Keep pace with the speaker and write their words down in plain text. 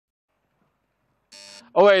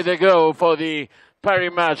Away they go for the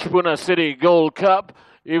Parimatch Pune City Gold Cup.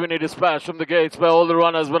 Evenly dispatched from the gates by all the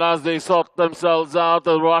runners, but as they sort themselves out,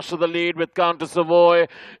 the rush to the lead with Counter Savoy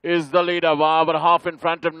is the leader. But half in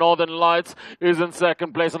front of Northern Lights is in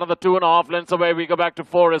second place. Another 2.5 lengths away. We go back to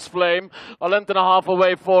Forest Flame. A length and a half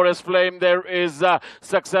away, Forest Flame. There is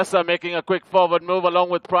Successor making a quick forward move along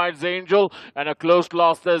with Pride's Angel. And a close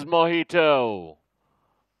loss, there's Mojito.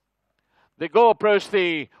 They go approach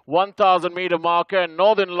the 1,000 meter marker, and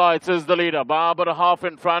Northern Lights is the leader. But a half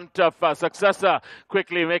in front of Successor,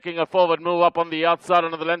 quickly making a forward move up on the outside.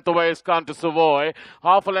 Another length away is Counter Savoy.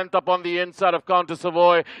 Half a length up on the inside of Counter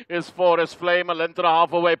Savoy is Forest Flame. A length and a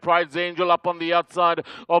half away, Pride's Angel. Up on the outside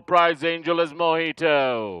of Pride's Angel is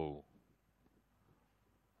Mojito.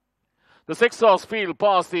 The 6-horse field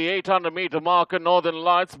past the 800 meter marker. Northern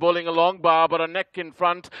Lights bowling along, but a neck in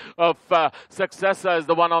front of Successor is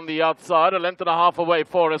the one on the outside. A length and a half away,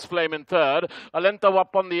 Forest Flame in third. A length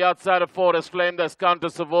up on the outside of Forest Flame, there's Counter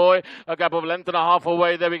Savoy. A gap of a length and a half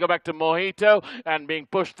away. There we go back to Mojito, and being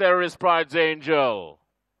pushed there is Pride's Angel.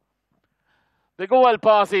 They go well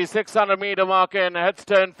past the 600 meter marker and heads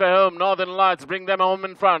turn for home. Northern Lights bring them home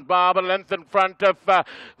in front. Barber length in front of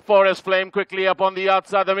Forest Flame quickly up on the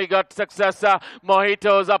outside. Then we got Successor.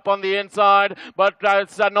 Mojito's up on the inside. But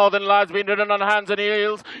Northern Lights being ridden on hands and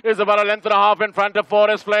heels. Is about a length and a half in front of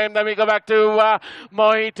Forest Flame. Then we go back to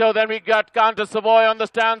Mojito. Then we got Counter Savoy on the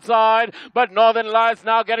stand side. But Northern Lights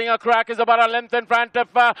now getting a crack. Is about a length in front of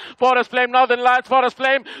Forest Flame. Northern Lights, Forest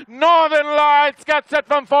Flame. Northern Lights gets it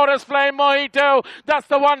from Forest Flame. Mojito. That's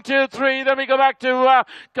the 1, 2, 3. Then we go back to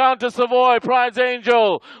Counter Savoy. Pride's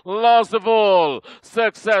Angel. Last of all,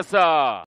 Successor.